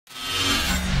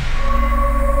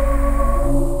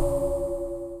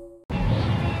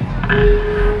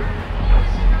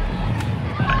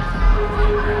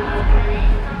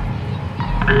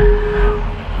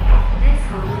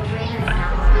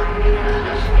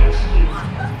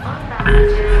Hello,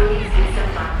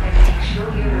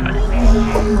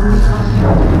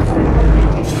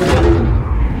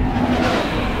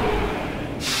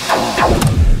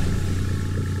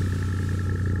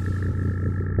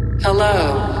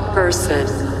 person.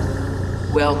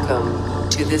 Welcome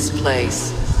to this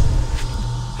place.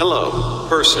 Hello,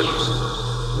 person.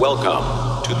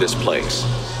 Welcome to this place.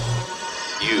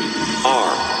 You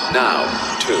are now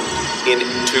tuned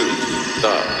into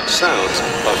the sounds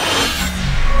of...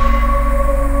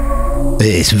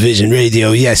 It's Vision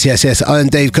Radio, yes. I'm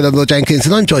Dave Colombo Jenkins,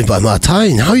 and I'm joined by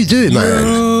Martine. How you doing, man?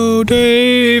 Yo,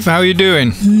 Dave. How you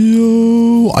doing?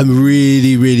 Yo, I'm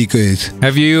really, really good.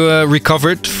 Have you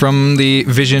recovered from the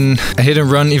Vision Hit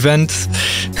and Run event?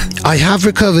 I have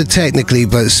recovered technically,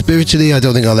 but spiritually, I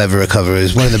don't think I'll ever recover. It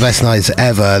was one of the best nights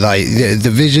ever. Like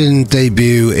the Vision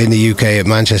debut in the UK at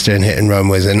Manchester and Hit and Run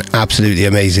was an absolutely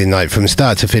amazing night from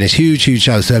start to finish. Huge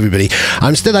shouts to everybody.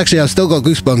 I've still got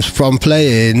goosebumps from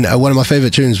playing. One of my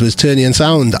favourite tunes was Ternion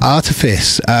Sound,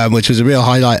 Artifice, which was a real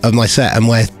highlight of my set and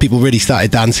where people really started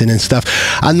dancing and stuff.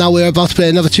 And now we're about to play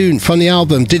another tune from the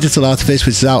album Digital Artifice,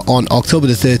 which is out on October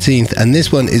the 13th. And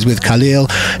this one is with Khallil.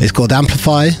 It's called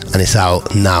Amplify, and it's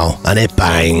out now. And it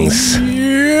bangs.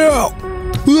 Yeah.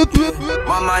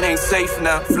 My mind ain't safe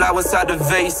now. Flowers out the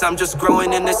vase. I'm just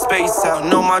growing in this space out.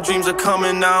 Know my dreams are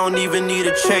coming. I don't even need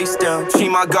a chase down. She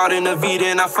my garden of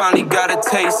Eden. I finally got a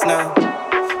taste now.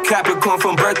 Capricorn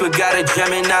from birth, but got a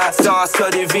Gemini. Star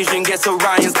studded vision, gets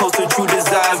Orion's close to true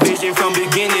desire. Vision from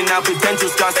beginning, now potential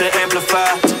starts to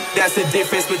amplify. That's the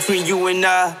difference between you and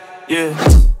I. Yeah.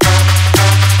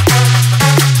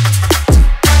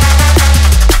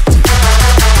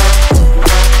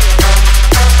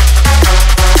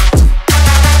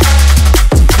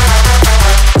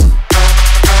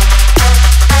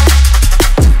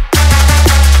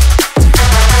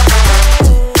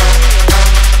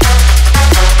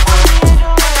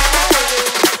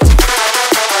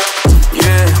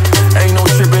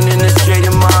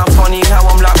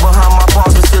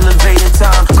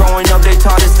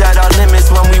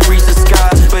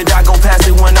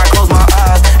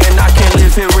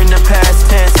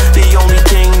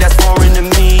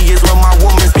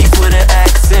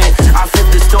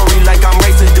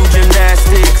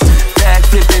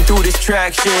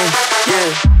 Traction,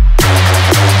 yeah.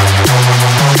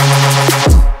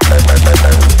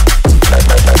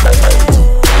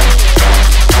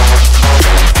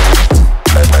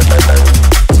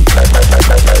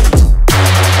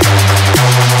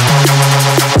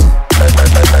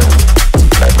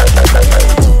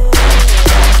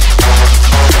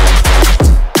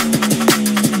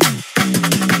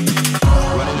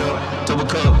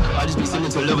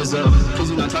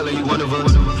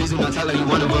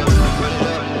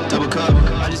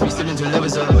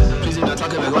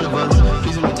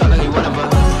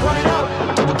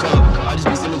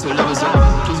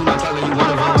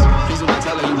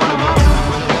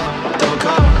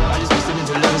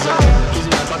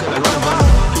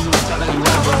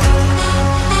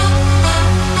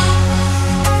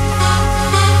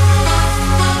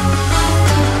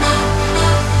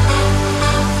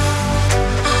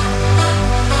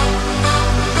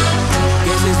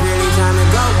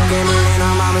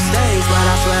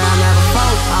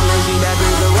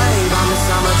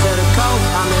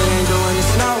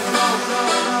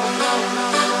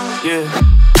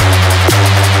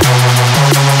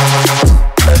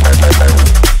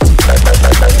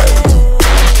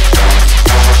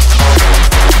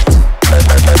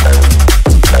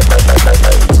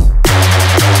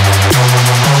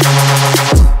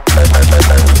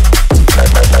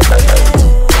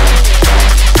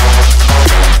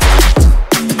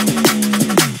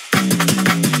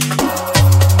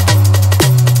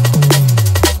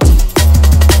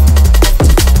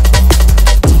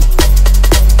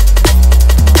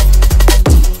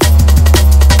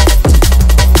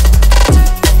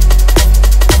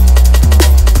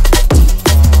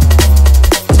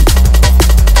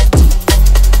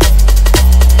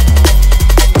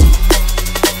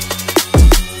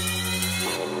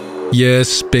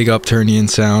 Yes, big up Ternion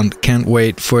Sound. Can't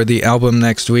wait for the album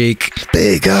next week.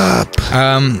 Big up.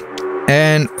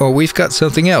 And we've got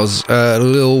something else. A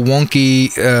little wonky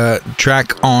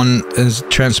track on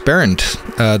Transparent.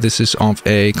 This is of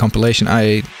a compilation.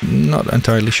 I'm not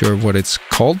entirely sure what it's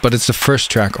called, but it's the first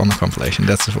track on the compilation.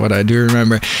 That's what I do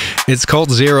remember. It's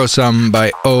called Zero Sum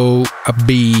by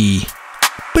OB.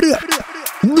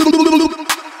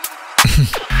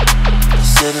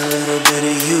 Said a little bit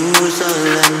of you is all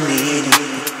I needed.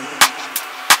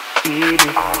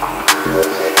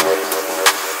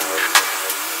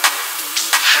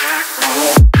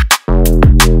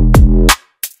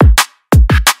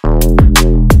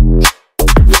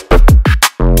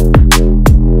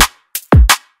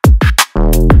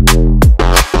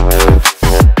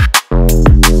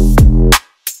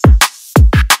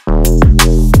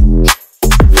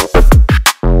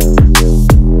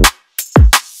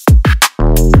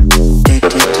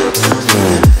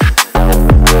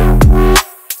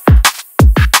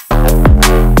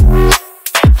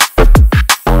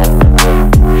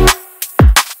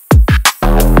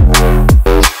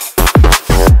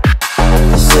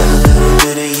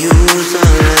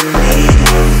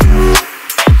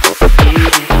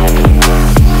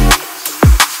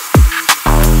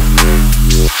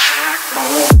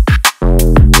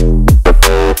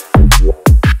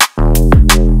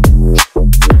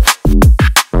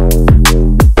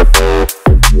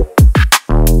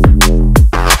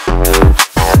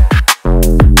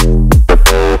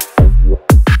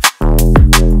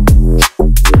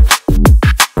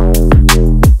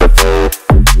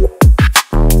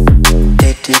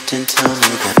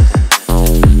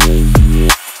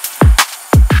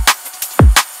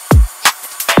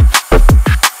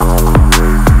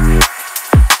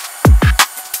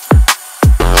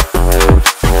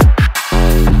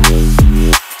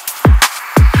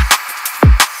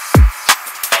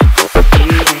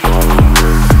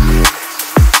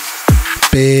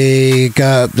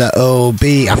 up the OB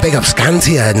and big up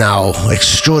Skantia now.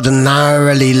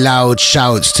 Extraordinarily loud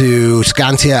shouts to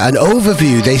Skantia and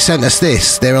Overview. They sent us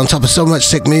this. They're on top of so much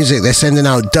sick music. They're sending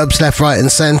out dubs left, right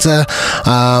and centre.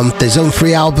 Their Zone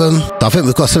 3 album. I think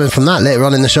we've got something from that later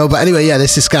on in the show. But anyway, yeah,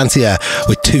 this is Skantia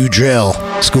with 2 Drill.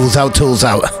 School's out, tools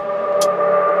out.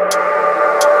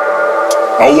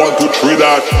 I want to treat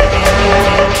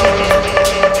that.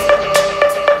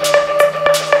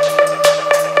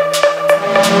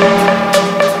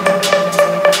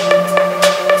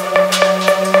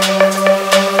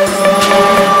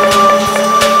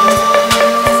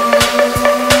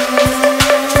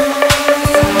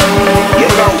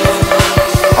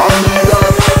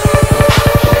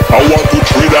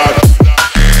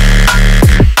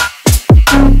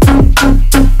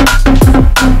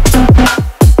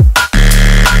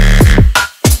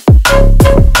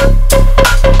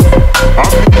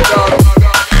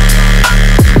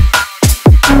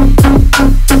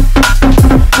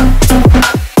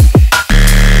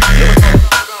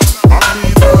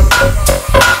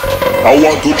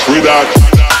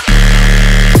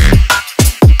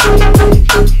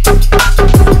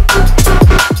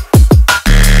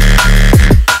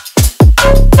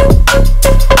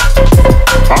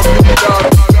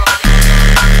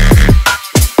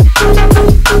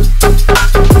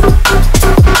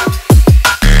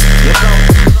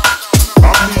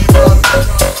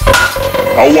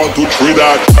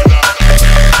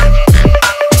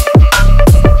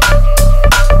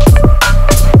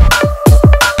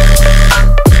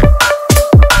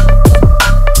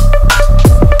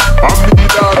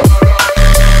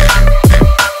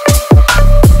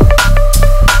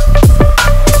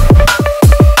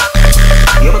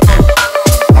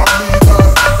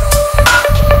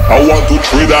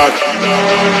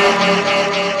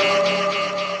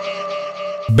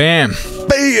 Bam.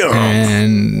 Bam.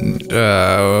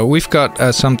 And we've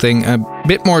got something a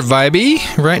bit more vibey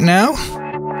right now.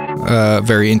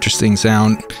 Very interesting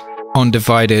sound on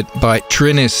Divided by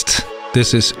TRINIST.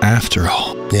 This is After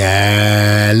All.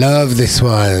 Yeah, love this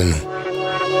one.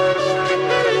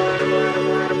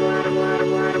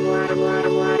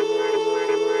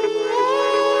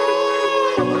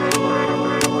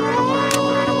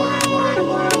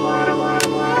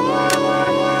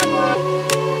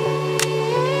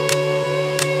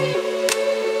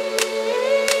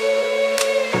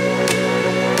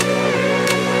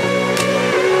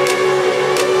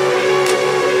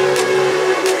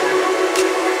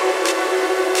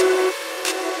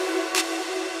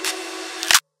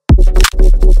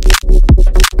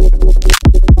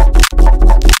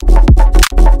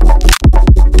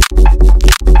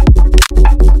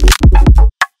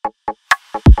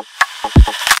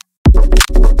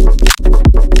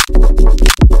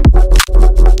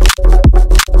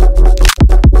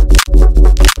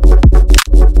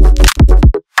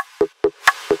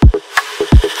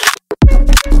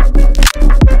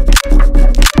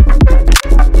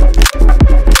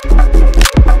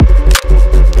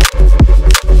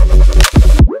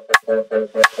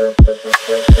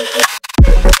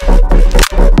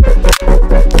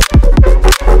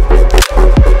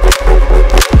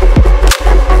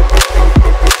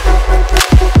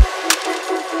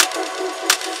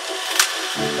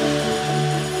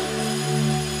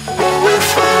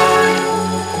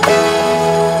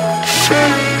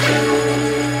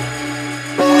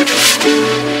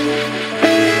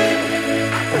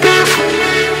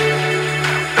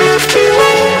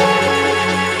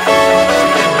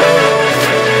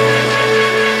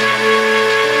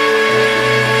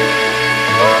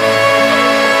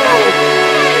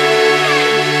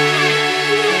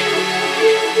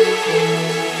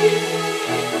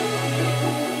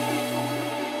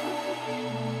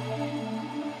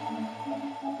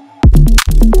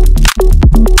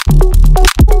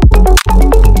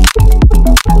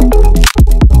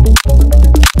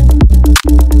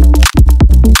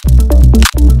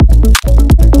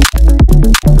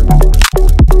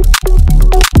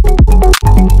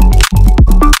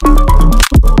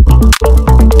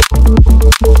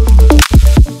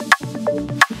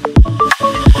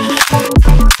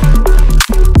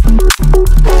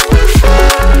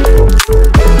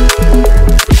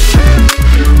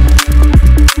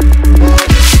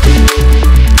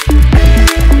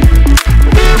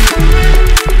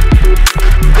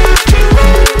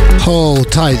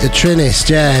 The TRINIST,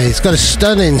 yeah, he's got a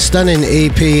stunning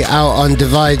EP out on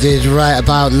Divided right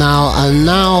about now. And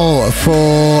now for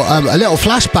a little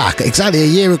flashback, exactly a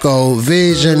year ago,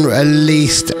 Vision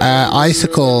released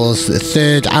Icicle's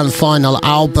third and final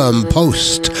album,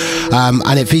 Post,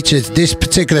 and it features this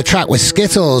particular track with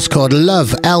Skittles called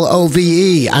Love, Love,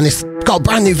 and it's got a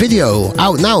brand new video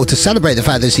out now to celebrate the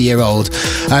fact that it's a year old.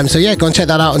 So yeah, go and check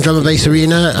that out on Drum and Bass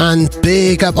Arena, and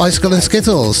big up Icicle and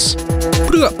Skittles.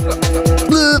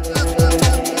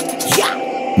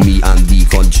 Me and the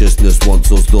consciousness wants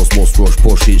us, thus must rush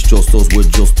push. It's just us, we're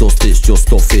just dust, it's just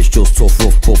stuff, it's just tough,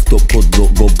 rough, puffed up, good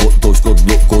look, good, but does good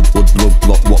look good, wood, blood,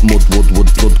 block, what mud, wood,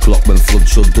 blood clot, when flood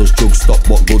should, does jug stop,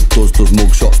 what good does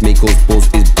mug shots make us buzz,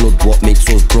 is blood what makes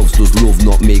us bruvs, does love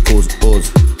not make us,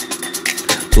 does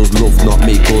love not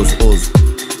make us,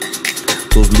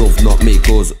 does love not make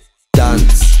us,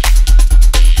 dance,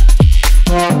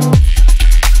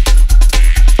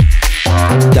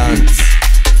 dance.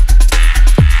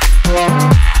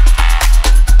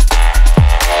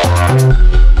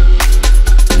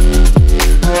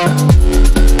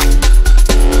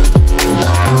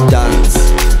 Dance.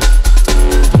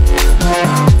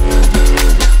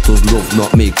 Does love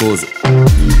not make us?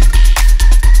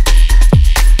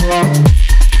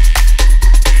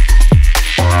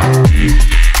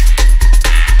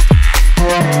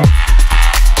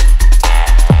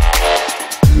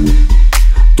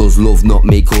 Does love not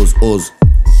make us?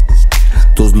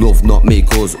 Does love not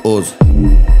make us?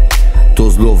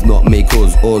 Does love not make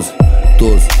us?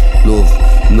 Does love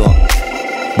not?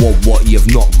 What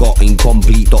you've not got,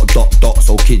 incomplete ...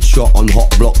 So kids shot on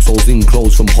hot blocks, souls in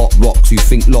clothes from hot rocks. You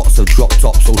think lots of drop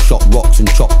tops, so shot rocks and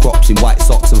chop crops in white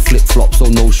socks and flip flops. So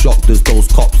no shock, there's those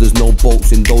cops, there's no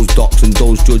bolts in those docks, and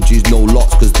those judges no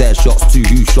lots, cause their shots too.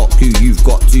 Who shot who? You've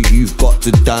got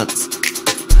to dance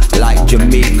like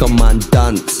Jamaica man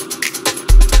dance.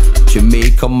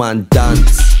 Jamaica man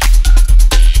dance.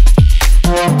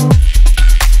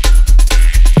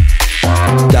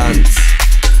 Dance.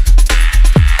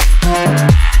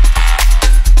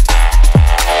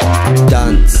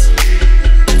 Dance.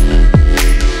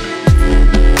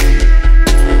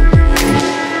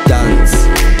 Dance.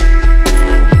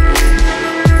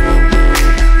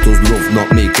 Does love not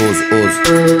make us?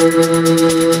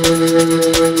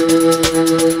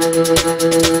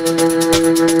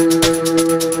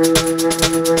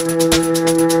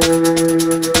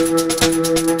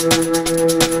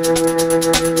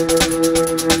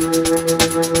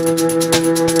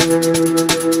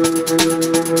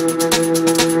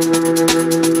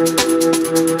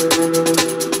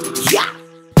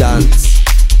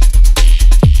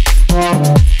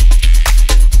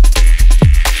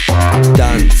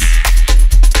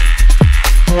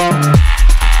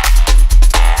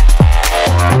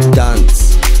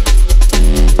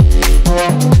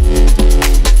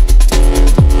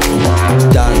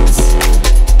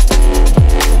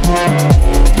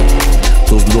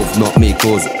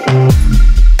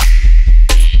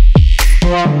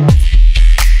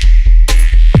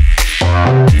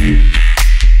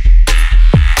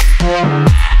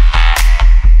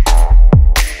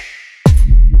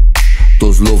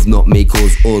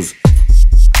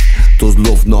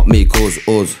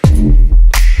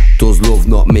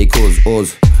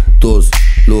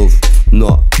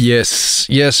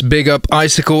 Yes, big up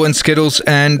Icicle and Skittles,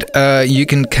 and you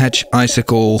can catch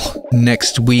Icicle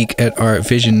next week at our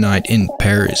Vision Night in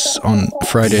Paris on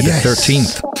Friday the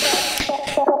 13th.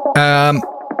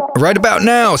 Right about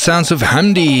now, sounds of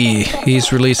Hamdi.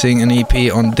 He's releasing an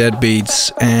EP on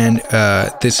Deadbeats, and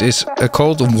this is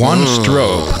called One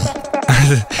Strobe.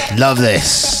 Love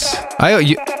this.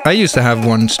 I used to have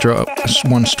one strobe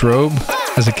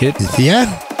as a kid.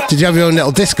 Yeah? Did you have your own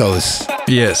little discos?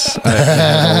 Yes, I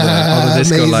have all the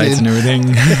disco lights and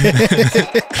everything.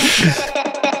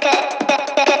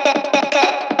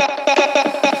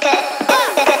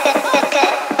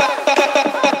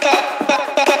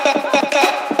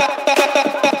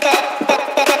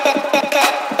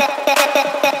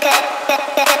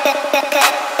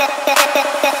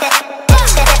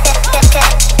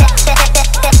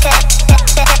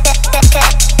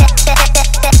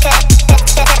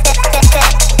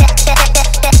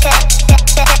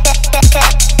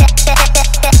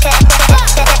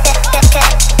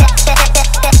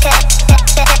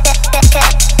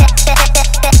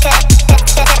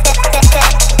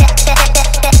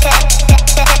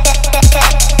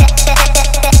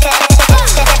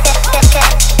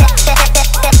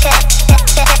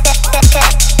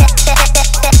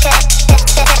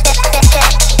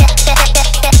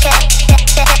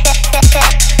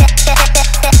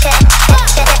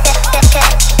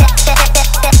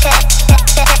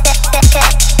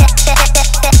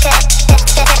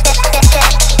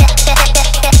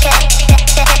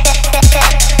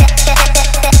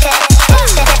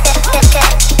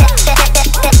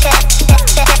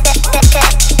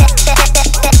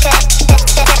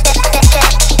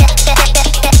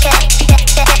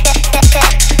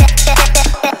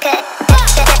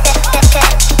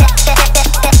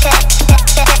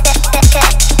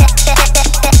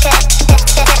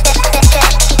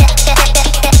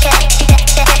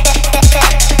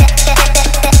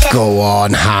 Go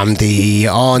on, Hamdi,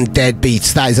 on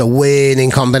DEADBEATS. That is a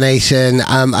winning combination.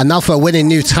 And now for a winning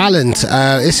new talent.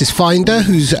 This is FINDR,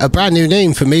 who's a brand new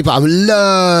name for me, but I'm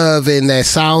loving their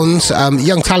sounds.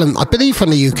 Young talent, I believe,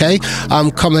 from the UK.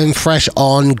 Coming fresh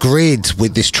on Grid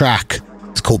with this track.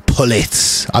 It's called Pull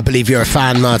It. I believe you're a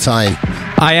fan, Martijn.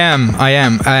 I am,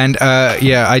 and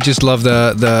yeah, I just love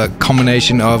the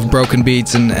combination of broken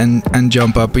beats and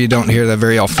jump up. You don't hear that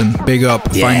very often. Big up,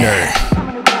 FINDR.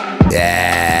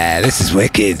 Yeah, this is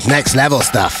wicked. Next level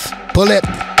stuff. Pull it.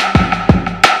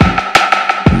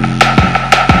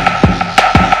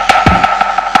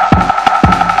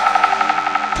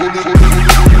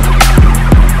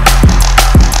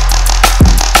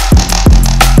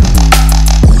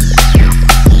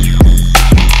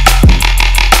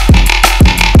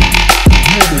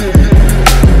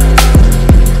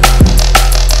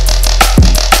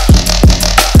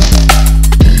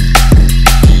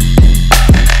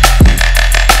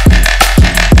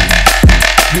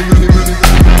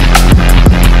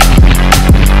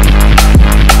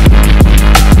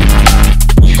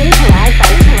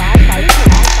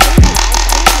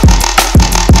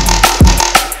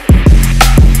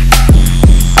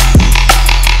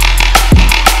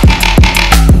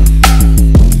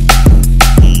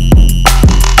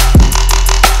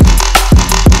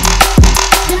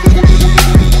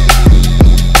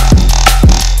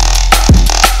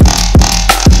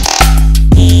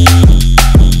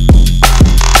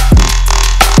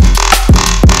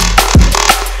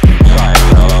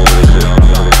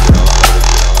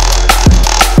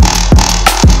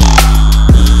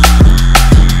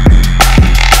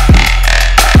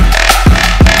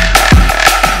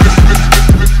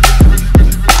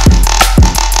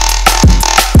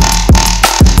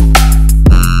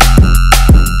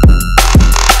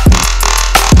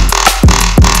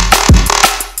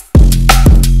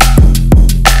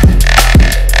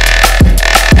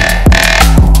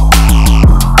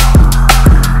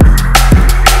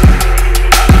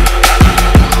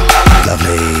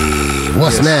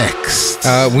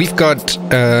 We've got,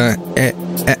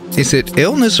 is it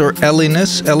Alyness or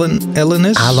Alyness? Alyness?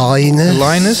 Alyness.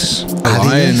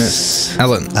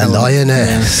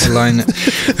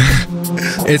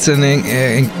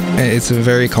 It's a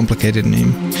very complicated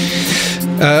name.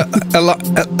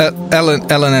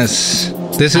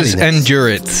 Alyness. This is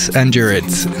Endurance.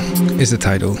 Endurance is the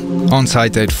title. On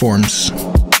CITATE forms.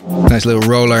 Nice little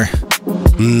roller.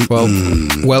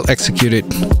 Well executed.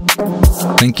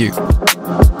 Thank you.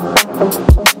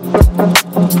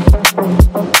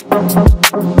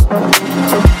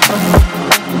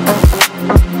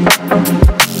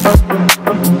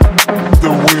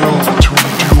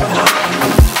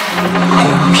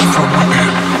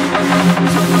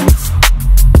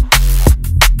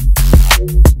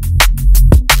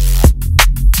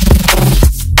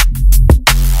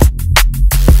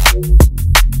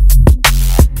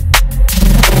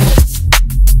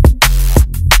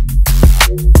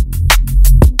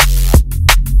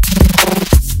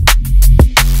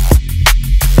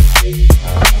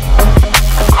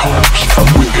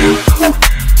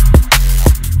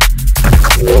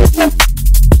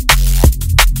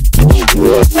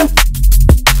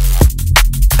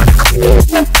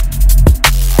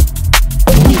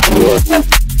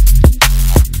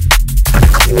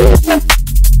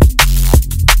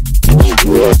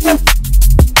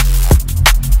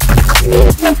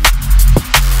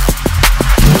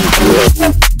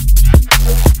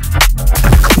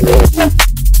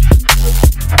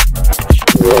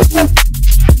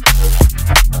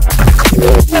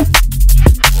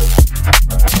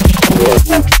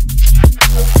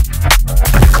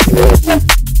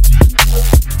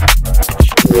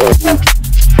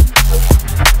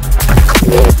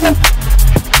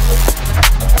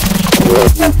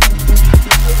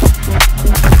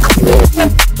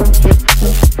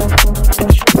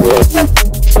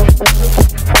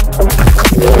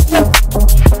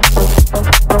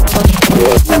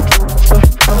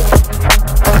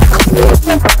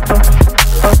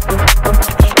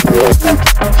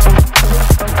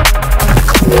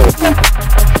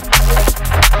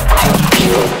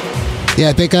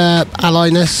 Yeah, big up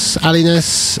Alyness.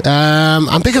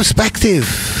 And big up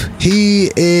Spektiv.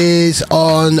 He is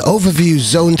on Overview's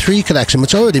Zone 3 collection,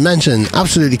 which I already mentioned.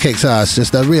 Absolutely kicks ass.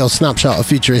 Just a real snapshot of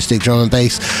futuristic drum and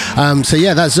bass. So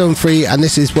yeah, that's Zone 3, and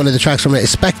this is one of the tracks from it.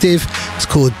 It's Spektiv. It's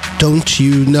called Don't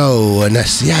You Know, and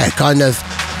that's, yeah, kind of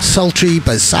sultry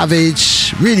but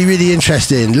savage. Really, really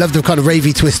interesting. Love the kind of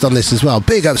ravey twist on this as well.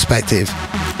 Big up Spektiv.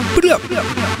 Put it up.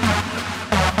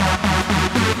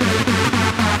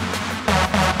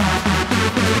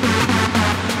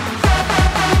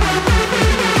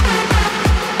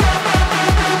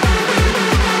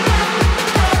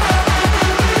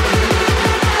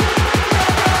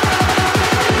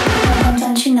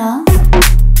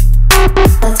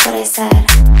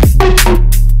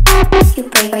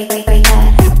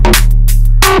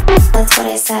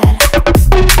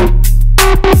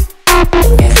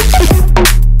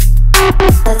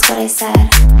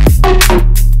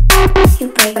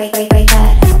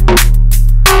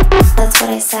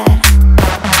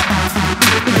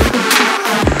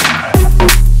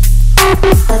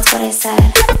 That's what I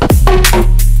said.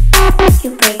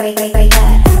 You break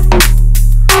that.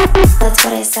 That's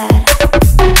what I said.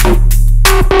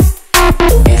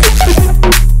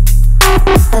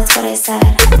 That's what I said.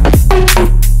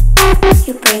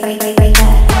 You break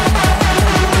that.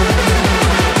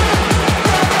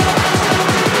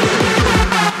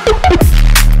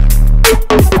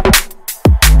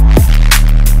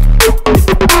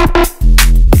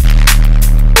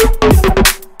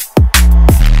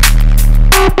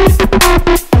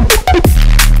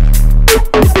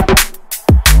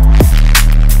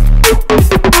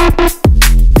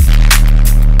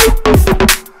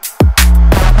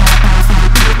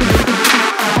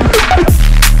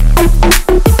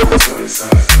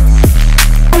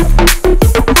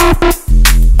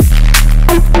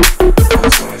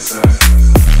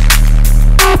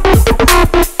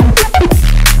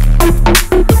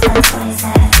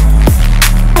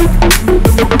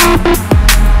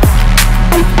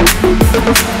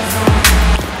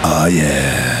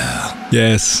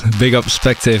 Yes, big up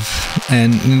Spektiv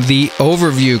and the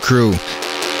Overview crew.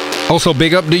 Also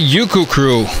big up the YUKU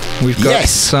crew. We've got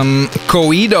some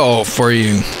COIDO for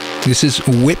you. This is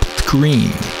Whipped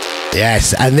Cream.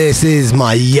 Yes, and this is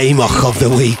my Yamok of the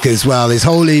week as well. This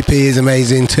whole EP is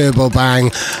amazing. Turbo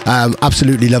Bang.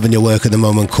 Absolutely loving your work at the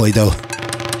moment, COIDO.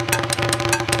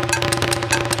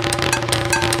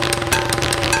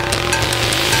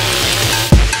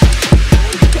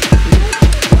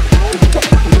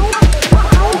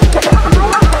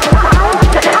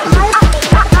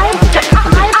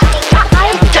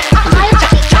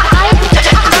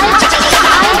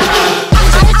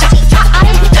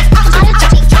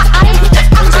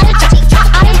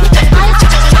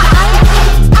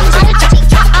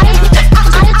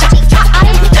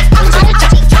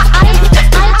 I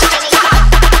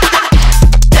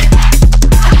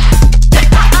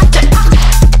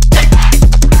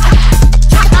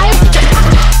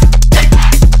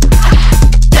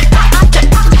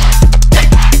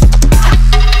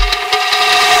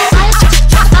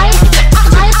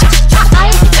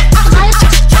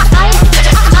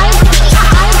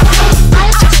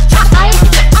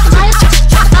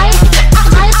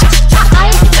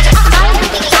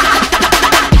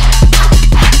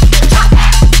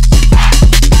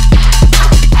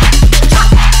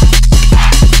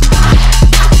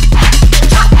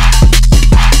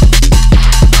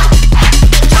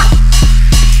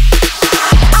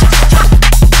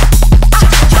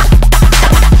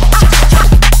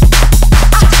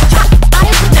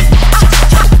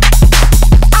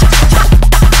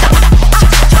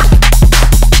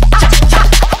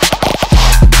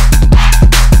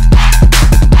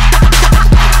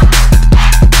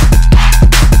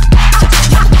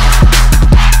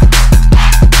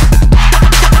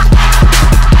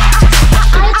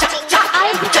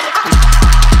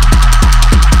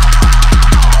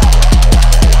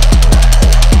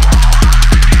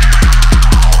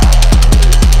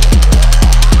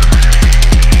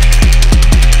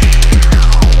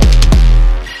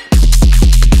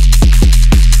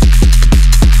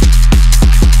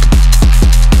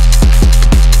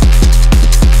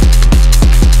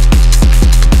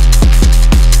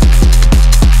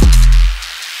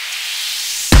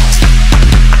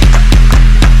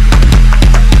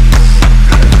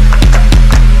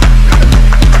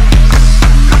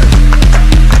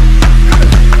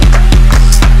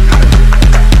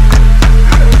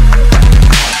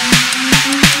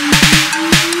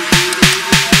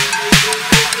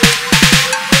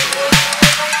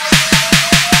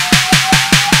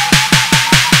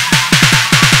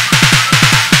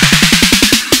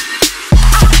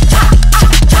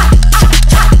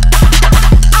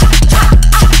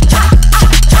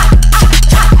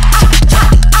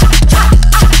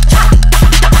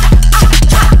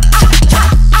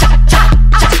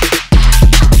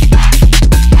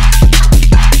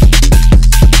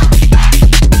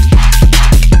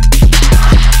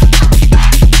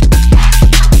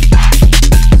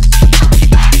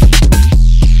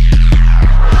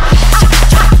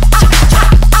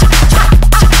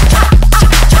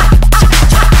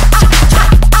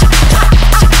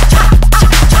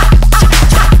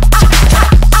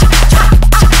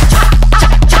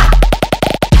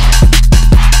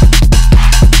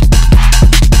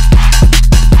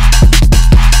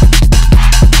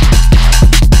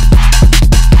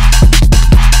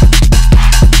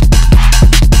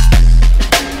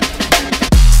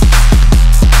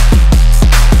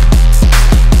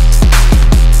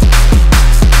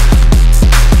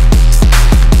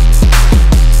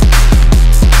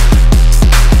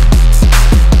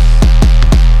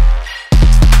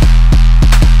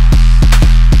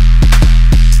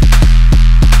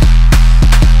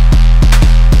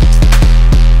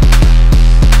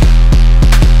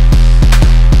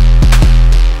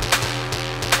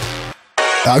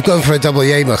I'm going for a double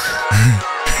Yamach.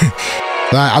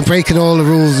 Right, I'm breaking all the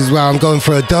rules as well. I'm going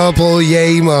for a double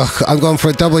Yamach. I'm going for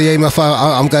a double Yamach.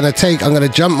 I'm going to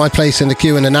jump my place in the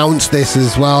queue and announce this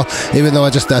as well. Even though I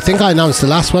think I announced the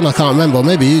last one. I can't remember. Or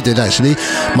maybe you did, actually.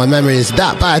 My memory is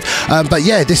that bad. But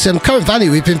yeah, this Current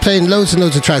Value, we've been playing loads and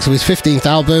loads of tracks of his 15th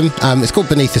album. It's called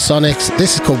Beneath the Sonics.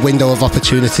 This is called Window of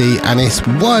Opportunity. And it's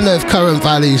one of Current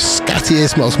Value's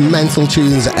scattiest, most mental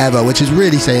tunes ever, which is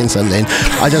really saying something.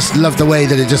 I just love the way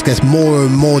that it just gets more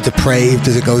and more depraved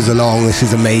as it goes along. This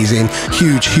is amazing.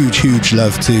 Huge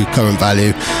love to Current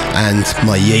Value and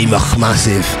my Yamach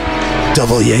massive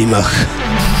double Yamach.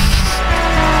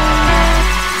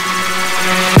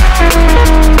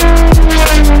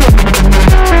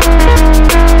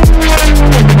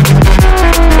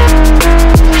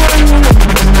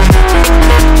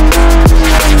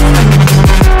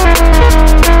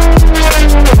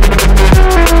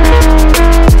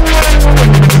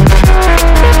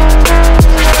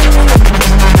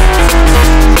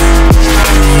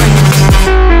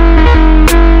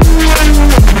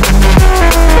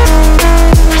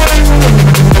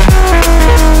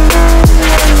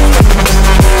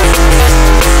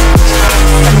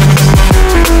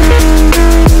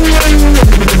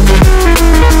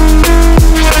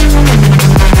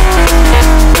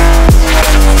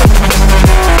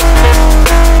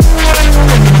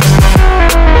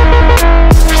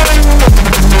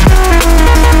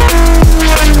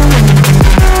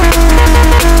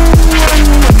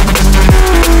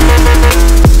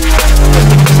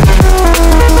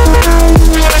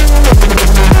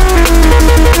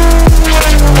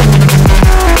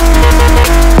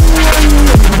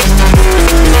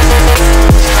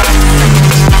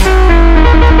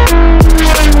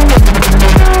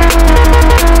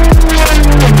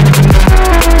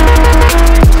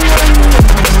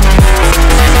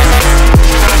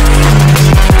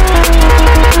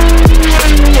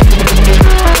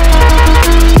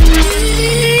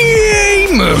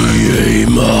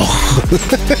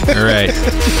 All right.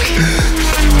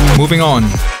 Moving on.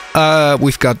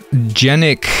 We've got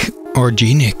Genic or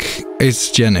Genic.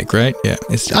 It's Genic, right? Yeah.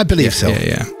 I believe so.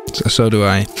 Yeah. So do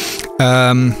I.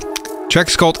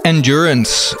 Track's called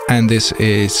Endurance, and this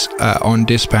is on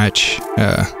Dispatch.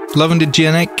 Loving the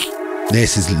Genic.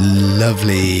 This is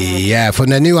lovely. Yeah, from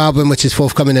their new album, which is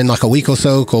forthcoming in like a week or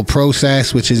so, called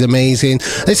Process, which is amazing.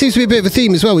 There seems to be a bit of a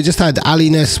theme as well. We just had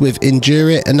Alyness with Endure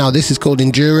It, and now this is called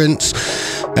Endurance.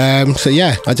 So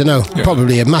yeah, I don't know. Yeah.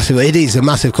 Probably it is a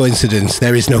massive coincidence.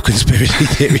 There is no conspiracy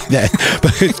theory there.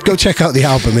 But go check out the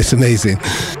album. It's amazing.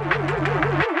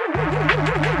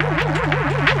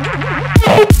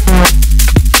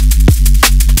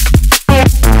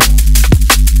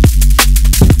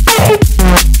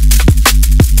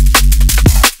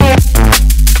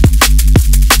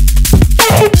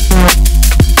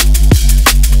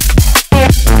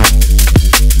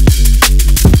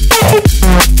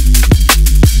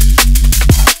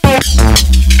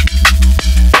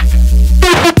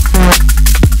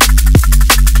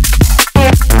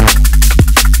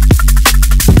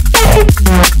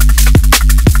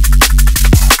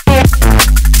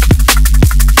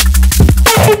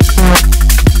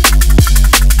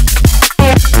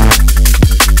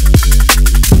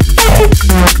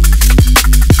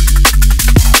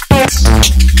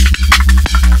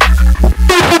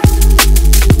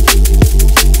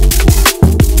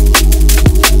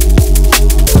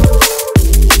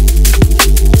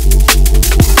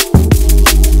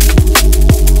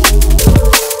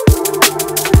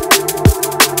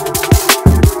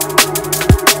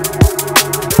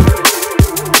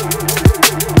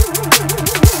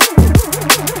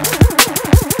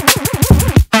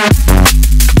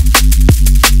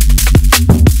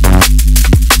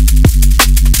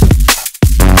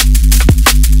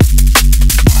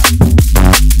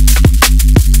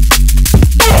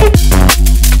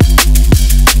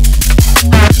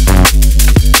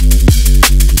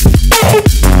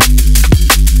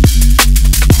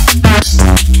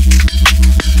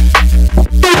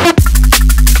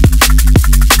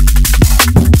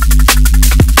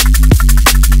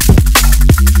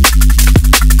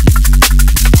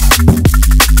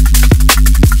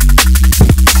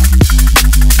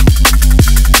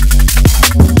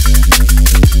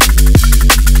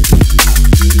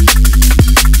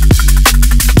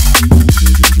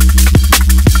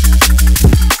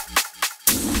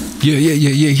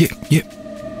 Yeah.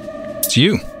 It's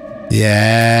you.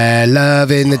 Yeah,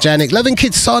 loving the Genic, loving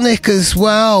Kidsonic as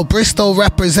well. Bristol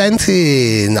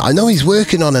representing. I know he's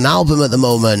working on an album at the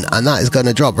moment, and that is going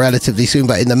to drop relatively soon.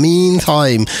 But in the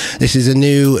meantime, this is a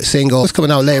new single. It's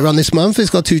coming out later on this month. It's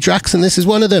got 2 tracks, and this is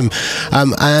one of them.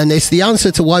 And it's the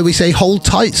answer to why we say hold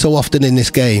tight so often in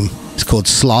this game. It's called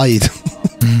Slide.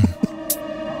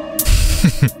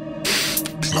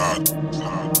 Slide.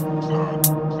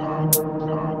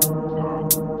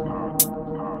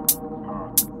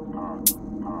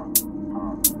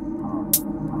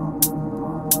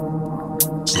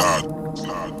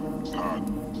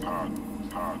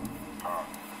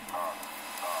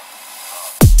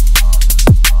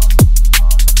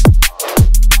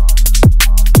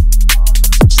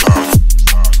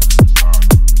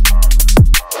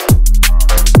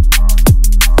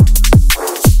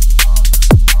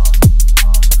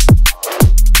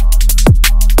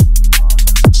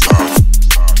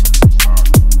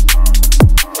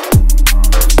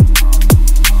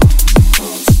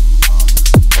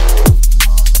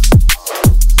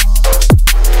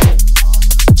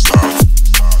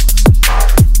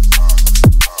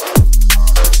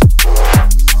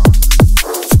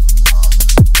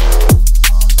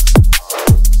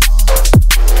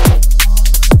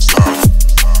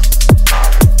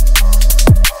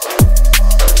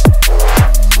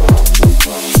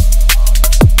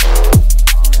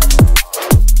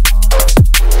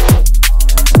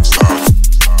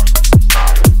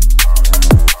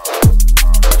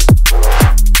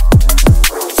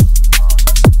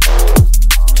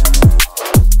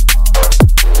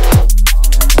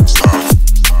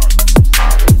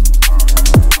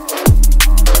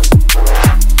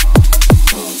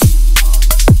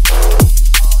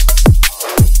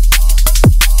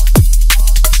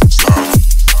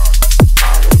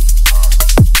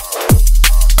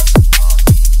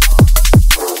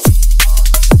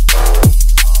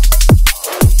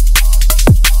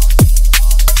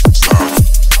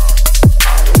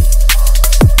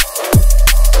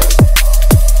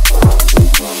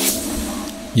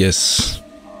 Yes.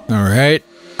 All right.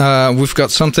 We've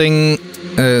got something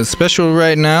special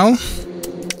right now.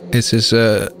 This is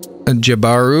a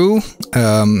Jabaru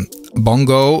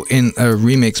Bongo in a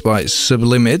remix by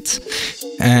Sublimit.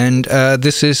 And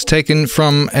this is taken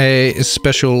from a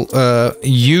special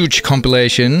huge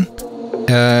compilation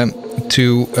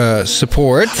to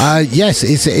support. Yes,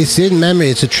 it's in memory.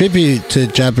 It's a tribute to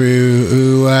Jabaru,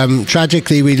 who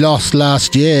tragically we lost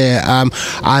last year.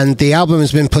 And the album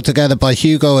has been put together by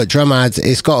Hugo at DRUMAD.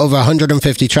 It's got over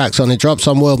 150 tracks on it. Drops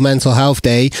on World Mental Health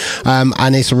Day,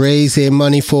 and it's raising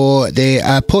money for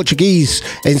the Portuguese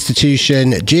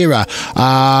institution Gira,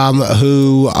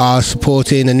 who are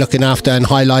supporting and looking after and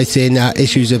highlighting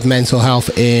issues of mental health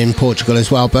in Portugal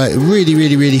as well. But really,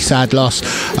 really, really sad loss,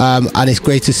 and it's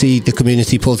great to see the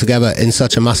community pull together in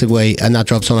such a massive way, and that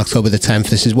drops on October the 10th.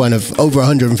 This is one of over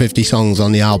 150 songs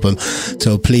on the album,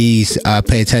 so please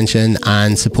pay attention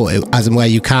and support it as and where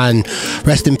you can.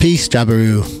 Rest in peace,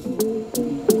 Jabaru.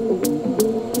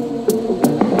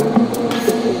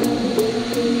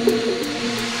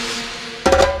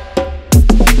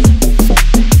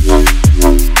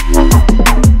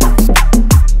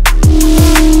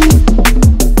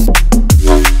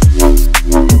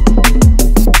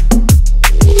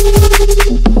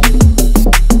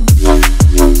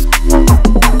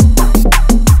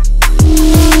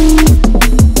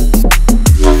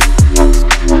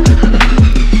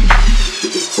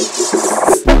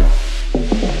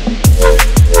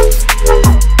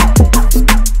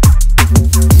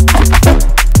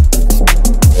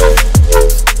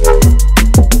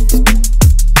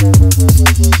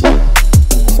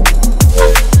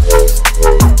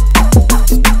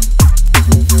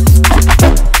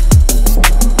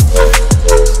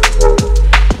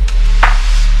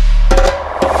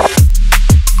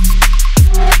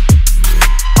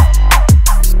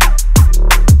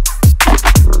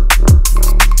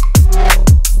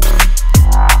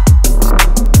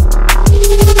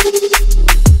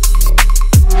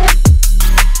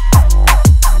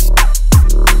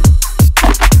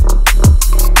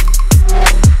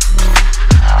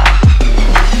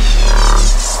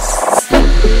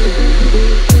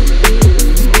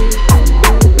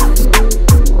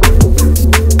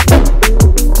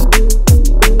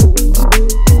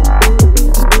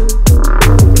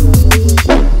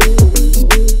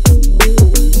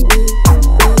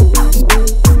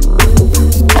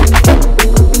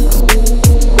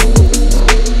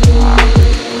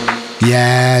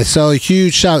 Yeah, so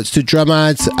huge shouts to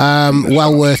DRUMAD,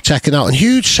 well worth checking out, and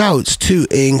huge shouts to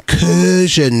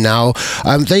Incursion now.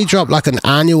 They drop like an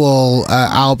annual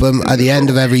album at the end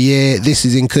of every year. This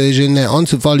is Incursion. They're on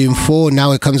to volume 4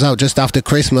 now. It comes out just after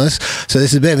Christmas, so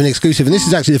this is a bit of an exclusive, and this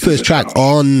is actually the first track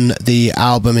on the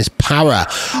album is Para,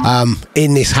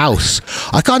 In This House.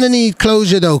 I kind of need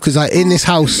closure though, because like In This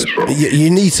House, you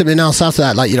need something else after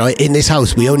that, like, you know, in this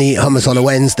house we only eat hummus on a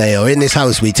Wednesday, or in this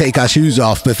house we take our shoes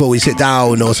off before we sit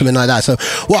down, or something like that. So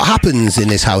what happens in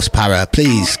this house, Para?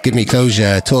 Please give me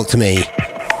closure, talk to me.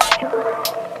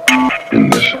 In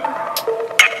this.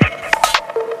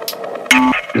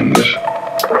 In this.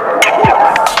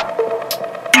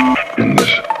 In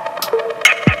this.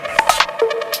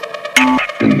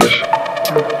 In this.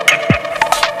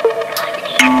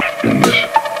 In this.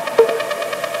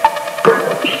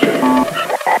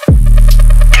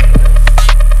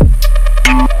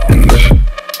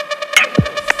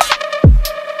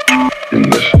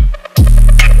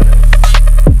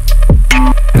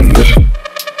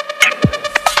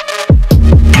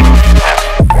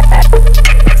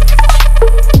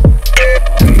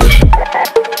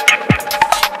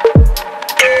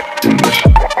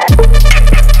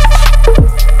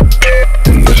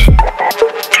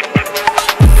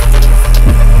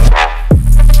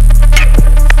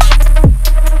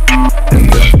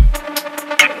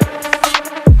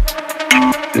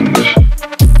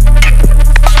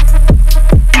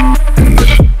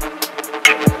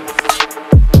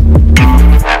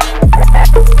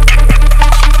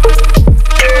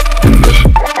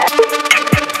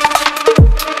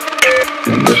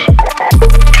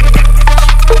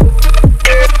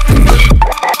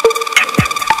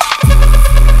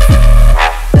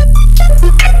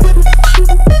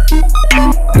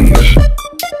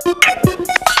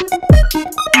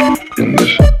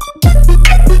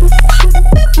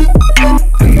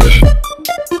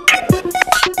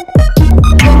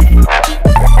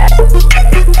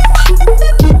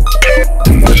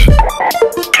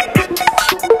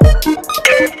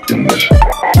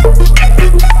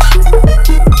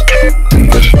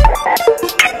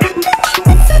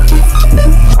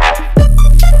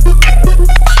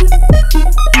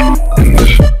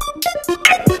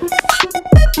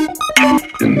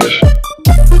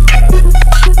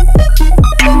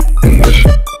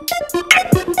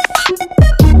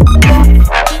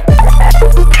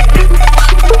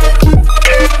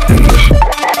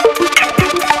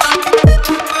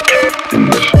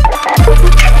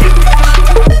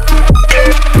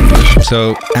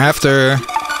 So after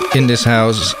In This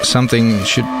House, something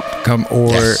should come,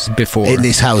 or yes. Before? In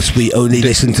This House, we only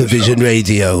listen to Vision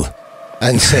Radio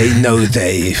and say no,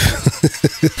 Dave.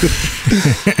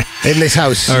 In This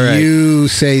House, right. You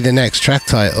say the next track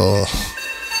title.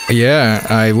 Yeah,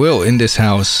 I will. In This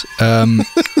House.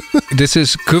 This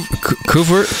is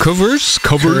Cuvurs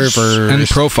and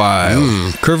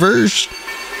Profile. Cuvurs.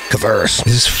 This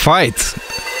is Fight.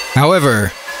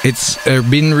 However, it's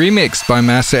been remixed by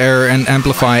Master Error and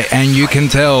Amplify, and you can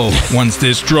tell once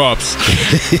this drops.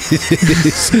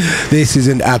 This is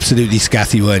an absolutely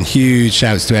scatty one. Huge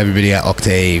shouts to everybody at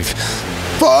Octave.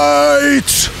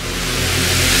 Fight!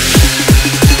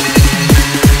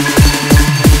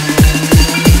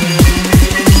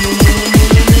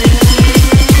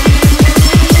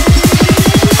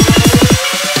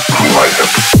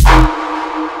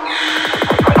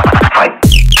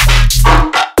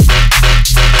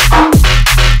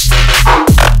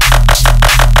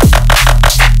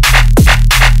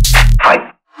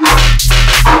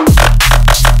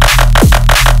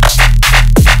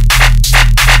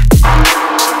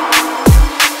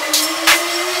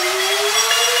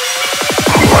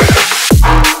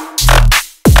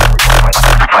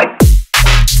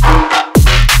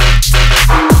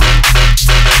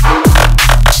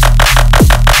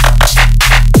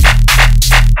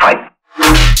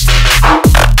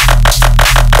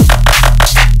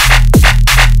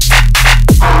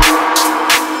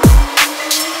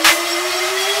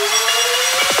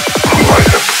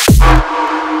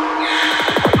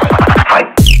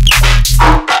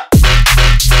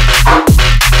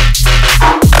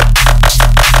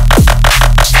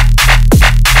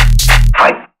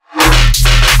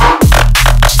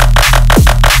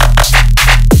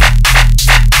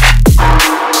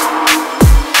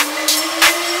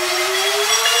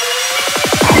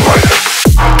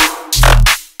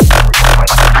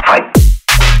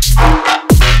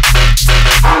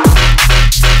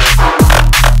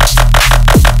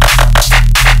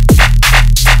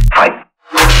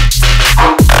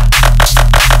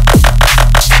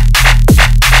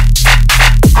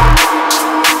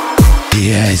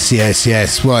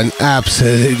 Yes. One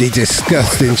absolutely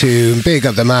disgusting tune. Big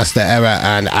up the Master Error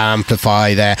and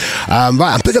Amplify there.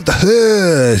 Right, and big up the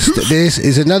HØST. This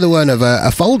is another one of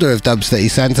a folder of dubs that he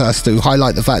sent us to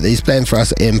highlight the fact that he's playing for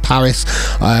us in Paris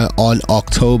on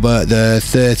October the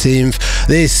 13th.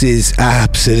 This is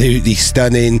absolutely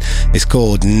stunning. It's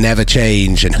called Never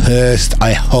Change, and HØST,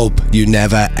 I hope you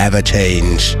never ever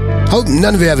change. Hope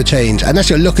none of you ever change. Unless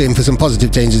you're looking for some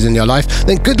positive changes in your life,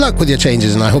 then good luck with your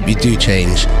changes, and I hope you do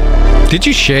change. Did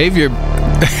you shave your...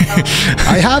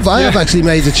 I have actually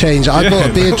made a change. I bought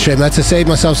a beard trimmer to save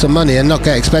myself some money and not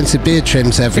get expensive beard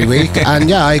trims every week. And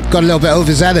yeah, I got a little bit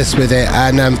overzealous with it,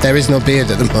 and there is no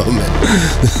beard at the moment.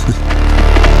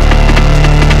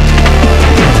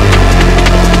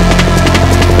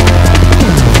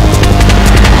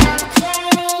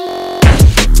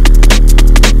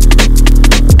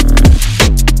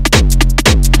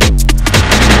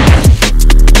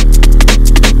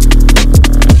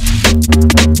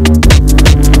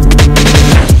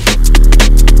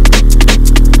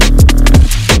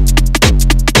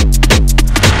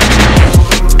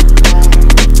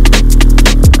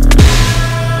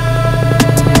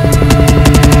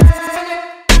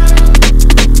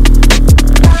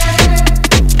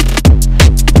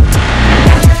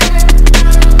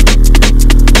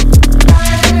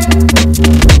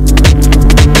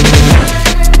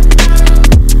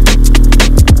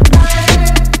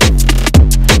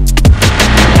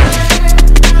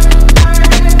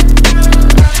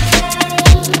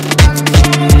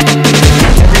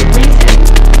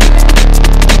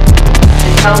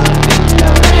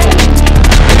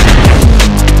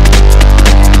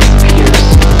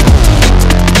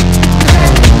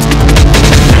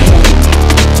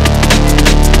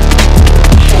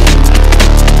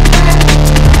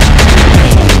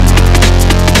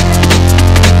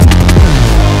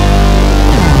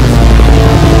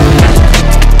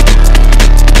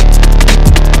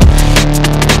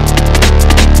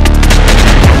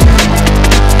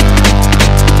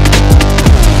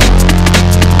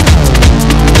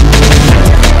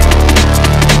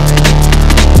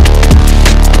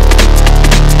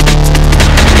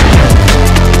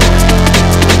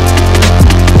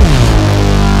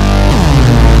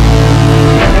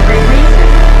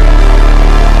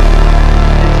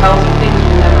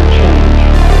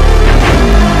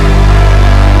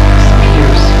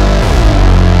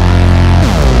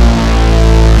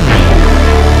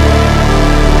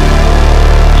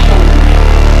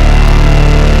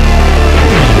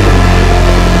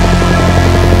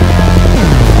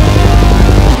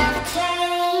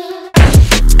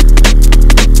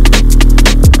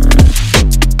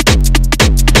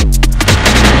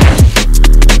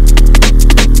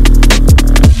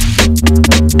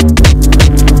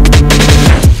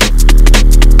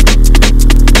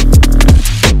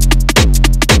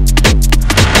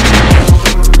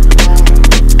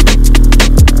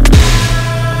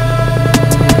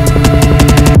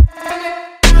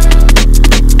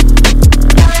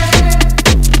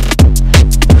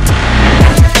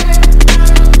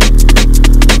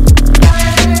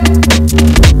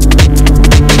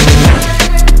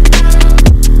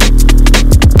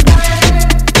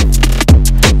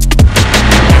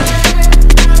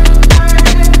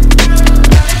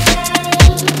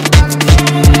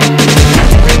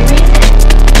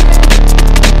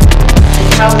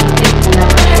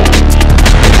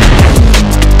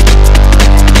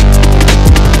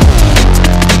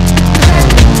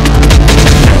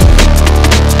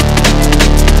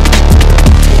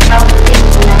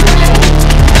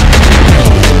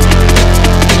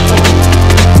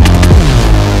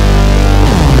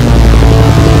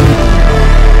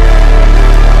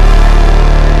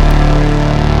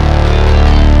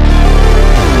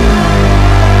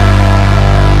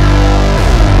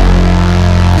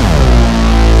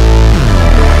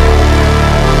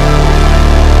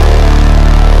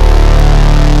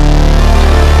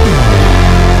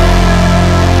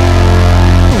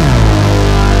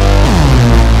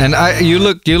 And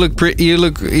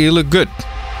you look good,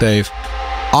 Dave.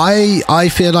 I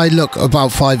feel I look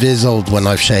about 5 years old when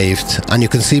I've shaved, and you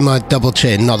can see my double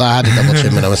chin. Not that I had a double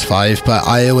chin when I was 5, but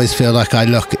I always feel like I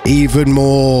look even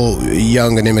more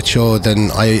young and immature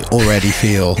than I already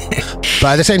feel.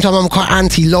 But at the same time, I'm quite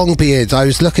anti-long beards. I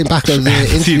was looking back at the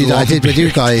interview that I did with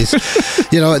you guys.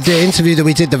 You know, the interview that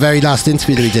we did, the very last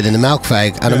interview that we did in the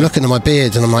Melkweg, and I'm looking at my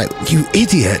beard and I'm like, you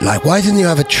idiot, like, why didn't you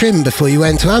have a trim before you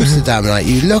went to Amsterdam? Like,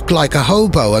 you look like a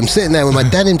hobo. I'm sitting there with my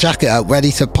denim jacket up,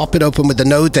 ready to pop it open with the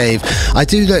no Dave. I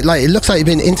do look like, it looks like you've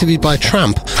been interviewed by a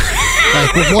tramp.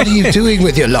 Like, well, what are you doing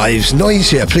with your lives?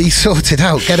 Noisia, please sort it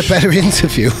out. Get a better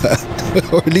interviewer.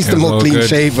 Or at least a more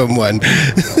clean-shaven one.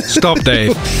 Stop,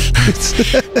 Dave.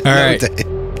 All right.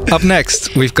 Dave. Up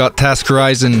next, we've got Task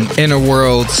Horizon Inner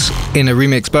Worlds in a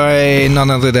remix by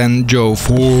none other than Joe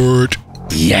Ford.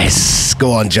 Yes.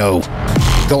 Go on, Joe.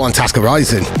 Go on, Task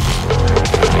Horizon.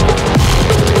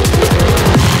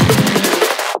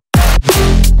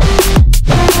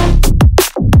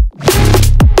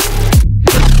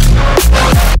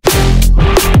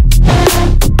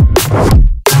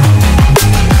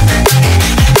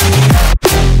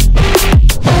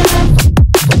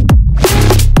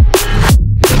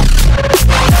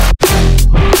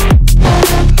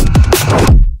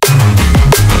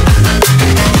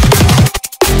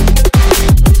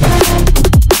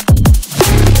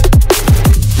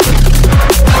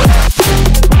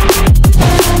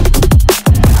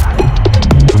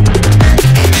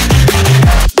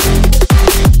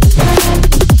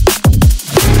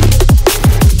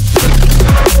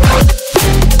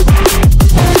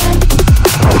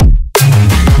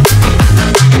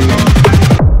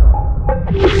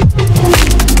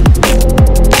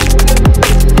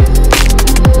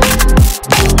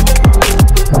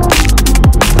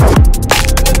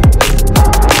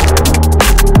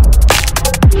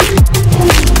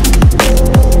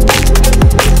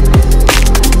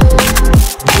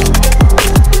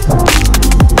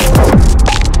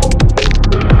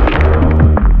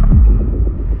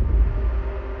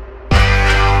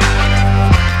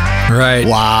 Right.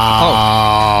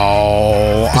 Wow.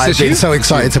 I've been so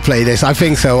excited to play this. I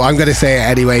think so. I'm going to say it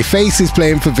anyway. Phace is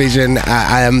playing for Vision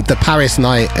at the Paris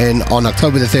night on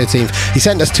October the 13th. He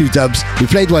sent us 2 dubs. We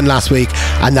played one last week,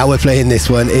 and now we're playing this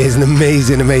one. It is an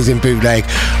amazing, amazing bootleg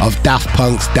of Daft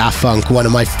Punk's Daft Funk, one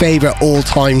of my favourite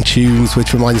all-time tunes,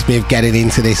 which reminds me of getting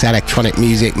into this electronic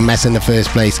music mess in the first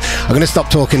place. I'm going to stop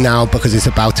talking now because it's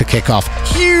about to kick off.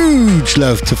 Huge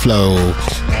love to Flow.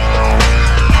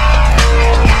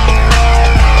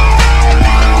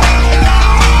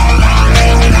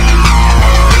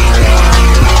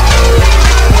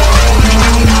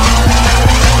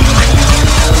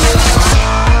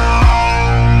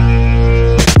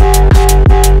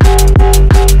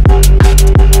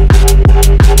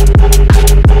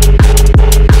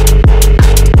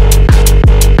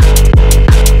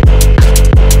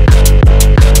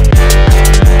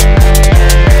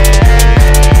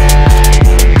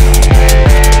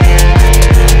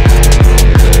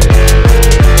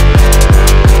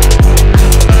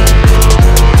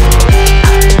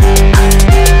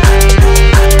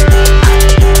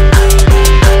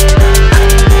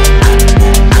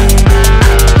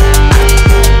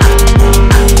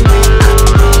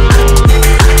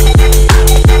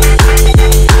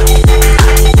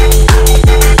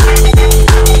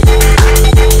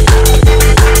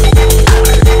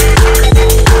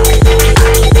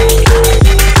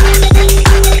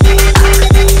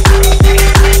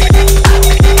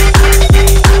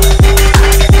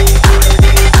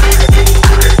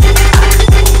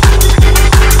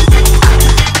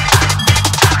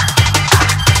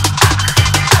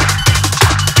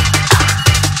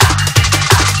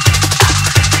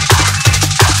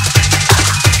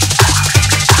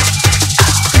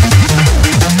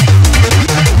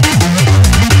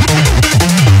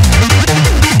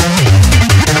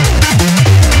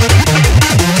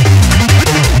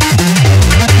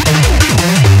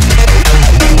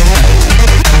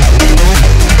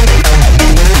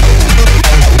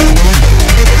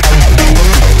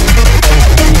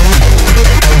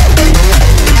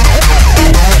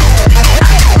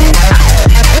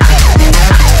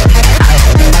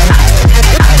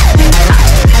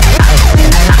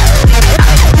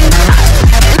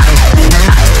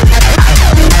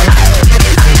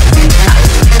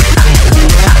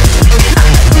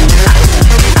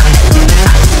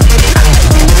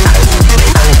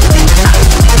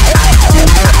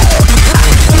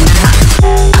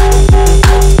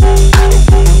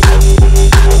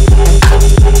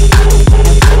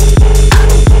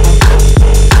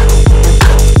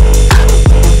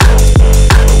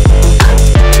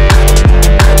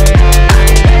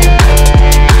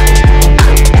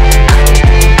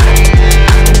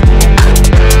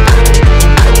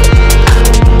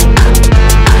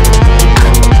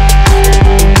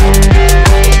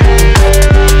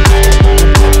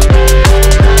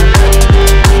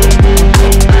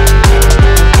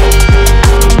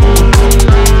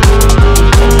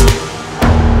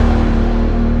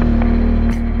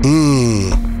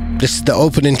 This is the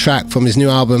opening track from his new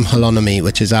album, Holonomy,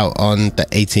 which is out on the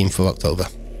 18th of October.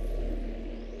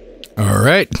 All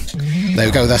right. There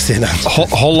we go, that's it now.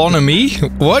 Holonomy?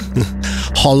 What?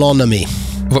 Holonomy.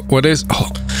 What is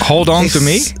Hold On to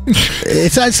Me?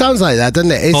 It sounds like that,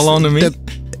 doesn't it? Hold On to Me?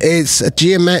 It's a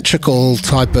geometrical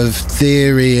type of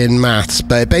theory in maths,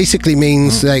 but it basically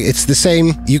means like it's the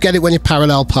same. You get it when you're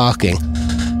parallel parking.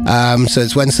 So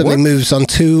it's when something moves on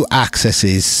two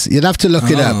axes. You'd have to look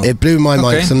it up. It blew my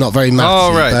mind because I'm not very mathsy.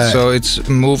 Oh, right. So it's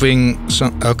moving.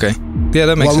 Okay. Yeah,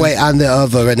 that makes sense. One way and the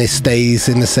other, and it stays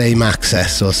in the same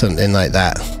axis or something like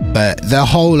that. But the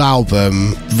whole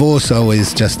album, Vorso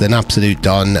is just an absolute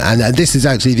don. And this is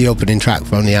actually the opening track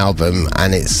from the album,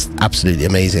 and it's absolutely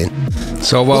amazing.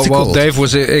 So while Dave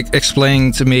was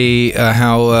explaining to me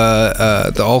how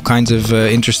all kinds of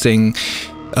interesting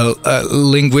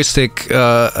linguistic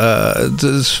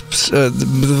words,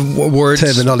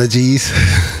 terminologies,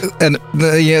 and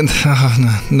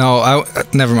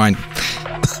never mind.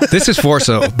 This is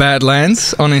Vorso,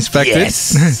 Badlands, Uninspected.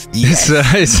 Yes.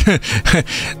 It's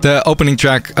the opening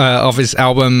track of his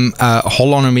album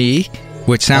Hold On To Me,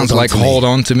 which sounds like Hold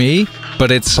On To Me,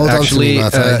 but it's actually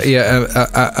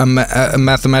a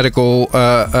mathematical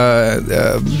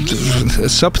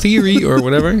sub-theory or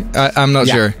whatever. I'm not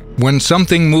sure. When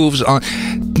something moves on...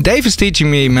 Dave is teaching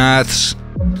me maths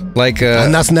like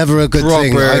and that's never a good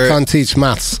thing. I can't teach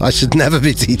maths. I should never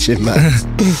be teaching maths.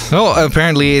 No,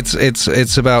 apparently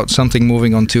it's about something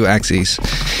moving on two axes.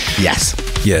 Yes.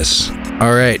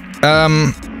 All right.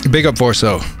 Big up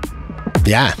Vorso.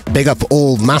 Yeah, big up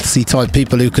all mathsy type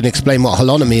people who can explain what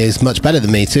holonomy is much better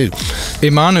than me too.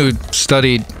 Imanu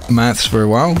studied maths for a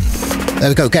while. There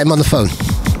we go, get him on the phone.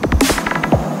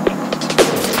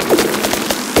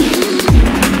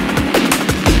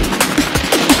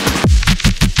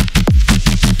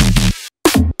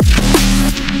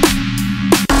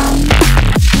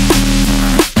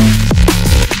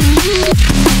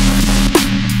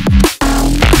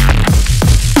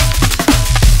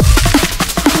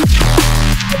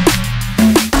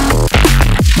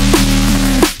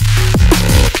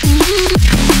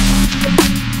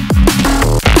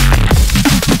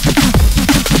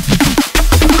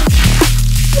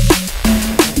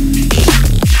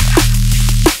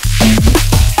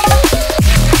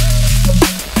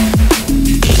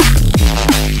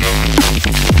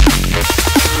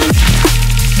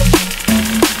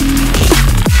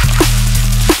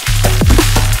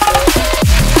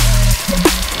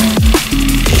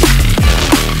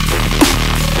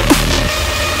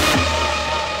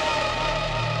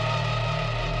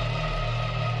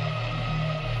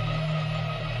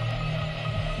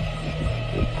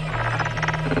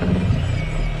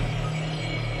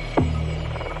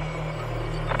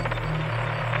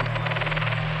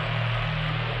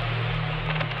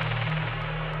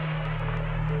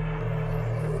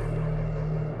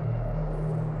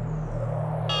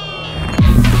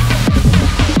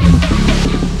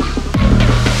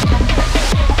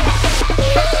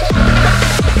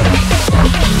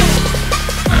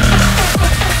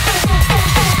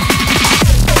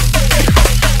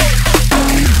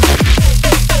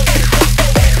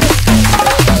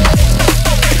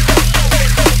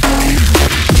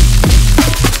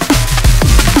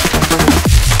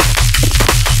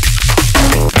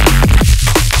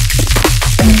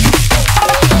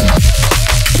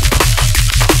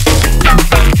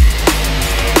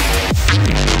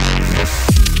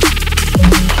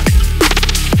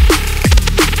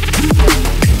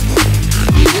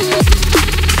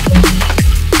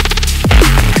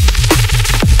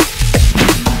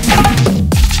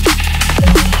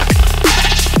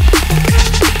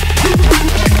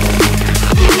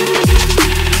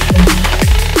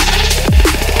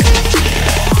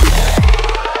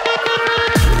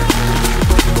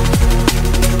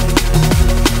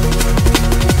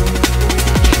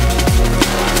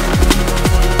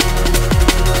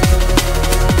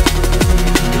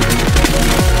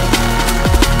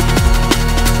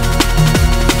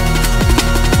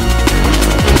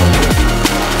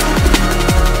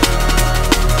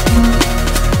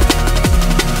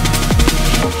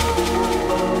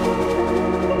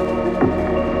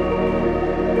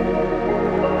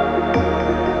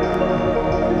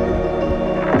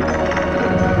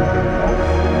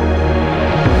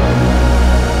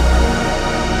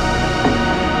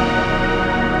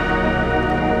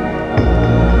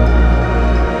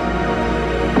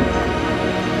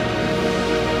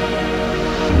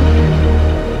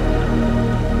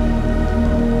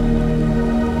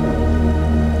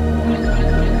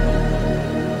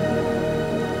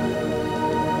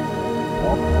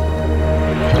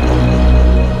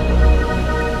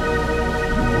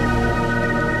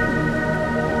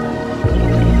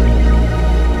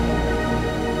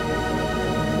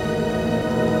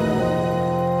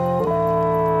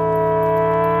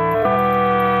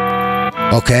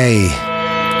 Okay,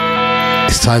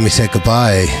 It's time we said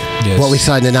goodbye. Yes. What are we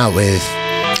signing out with?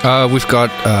 We've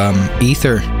got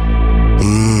Ether.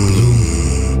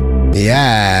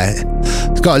 Yeah.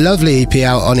 It's got a lovely EP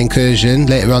out on Incursion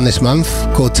later on this month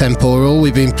called Temporal.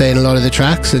 We've been playing a lot of the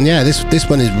tracks, and yeah, this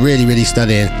one is really, really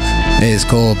stunning. It's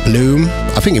called Bloom.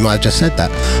 I think you might have just said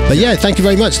that. But yeah, thank you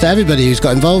very much to everybody who's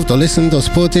got involved or listened or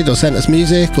supported or sent us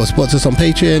music or supported us on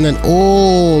Patreon and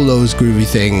all those groovy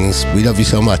things. We love you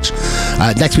so much.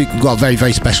 Next week we've got a very,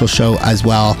 very special show as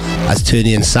well, as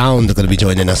Ternion Sound are going to be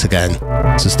joining us again.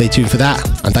 So stay tuned for that,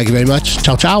 and thank you very much.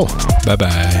 Ciao, ciao.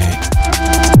 Bye-bye.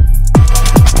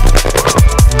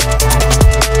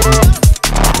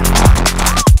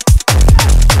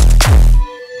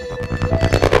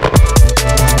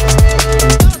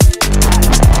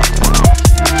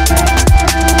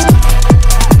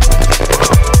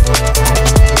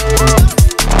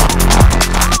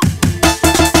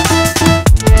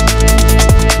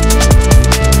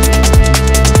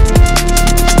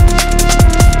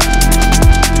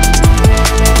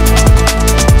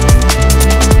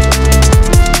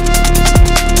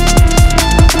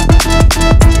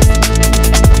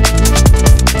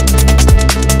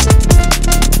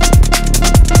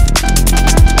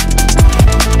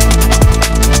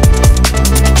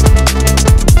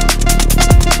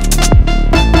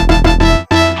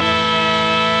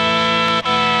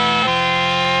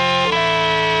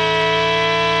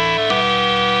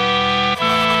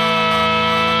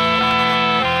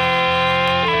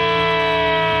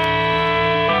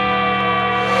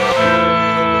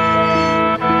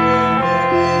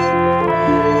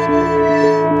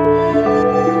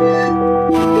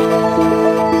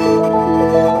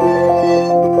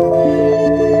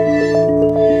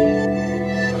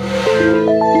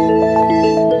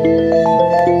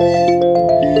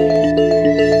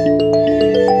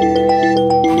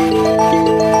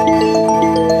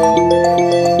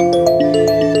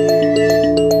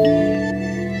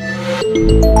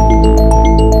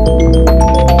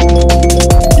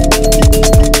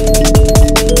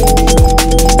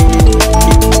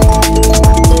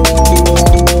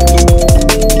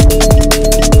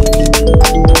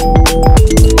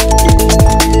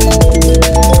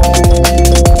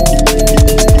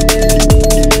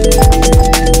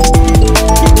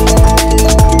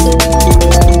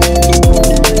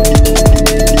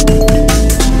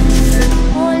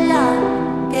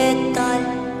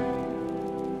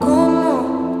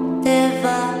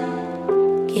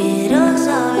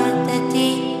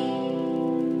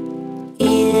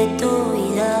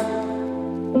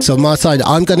 So Martijn,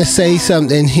 I'm going to say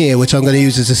something here which I'm going to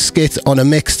use as a skit on a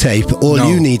mixtape. All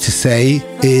you need to say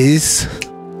is...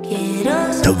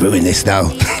 Don't ruin this now.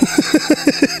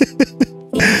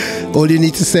 All you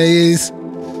need to say is...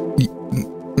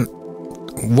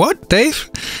 What, Dave?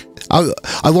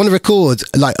 I want to record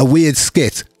like a weird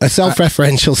skit, a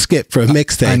self-referential skit for a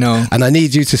mixtape. I know. And I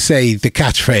need you to say the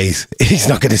catchphrase. He's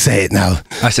not going to say it now.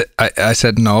 I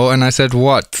said no, and I said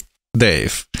what,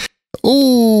 Dave?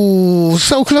 Oh,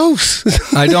 so close.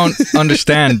 I don't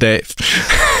understand, Dave.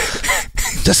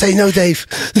 Just say no, Dave.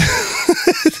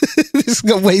 This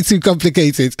got way too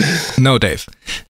complicated. No, Dave.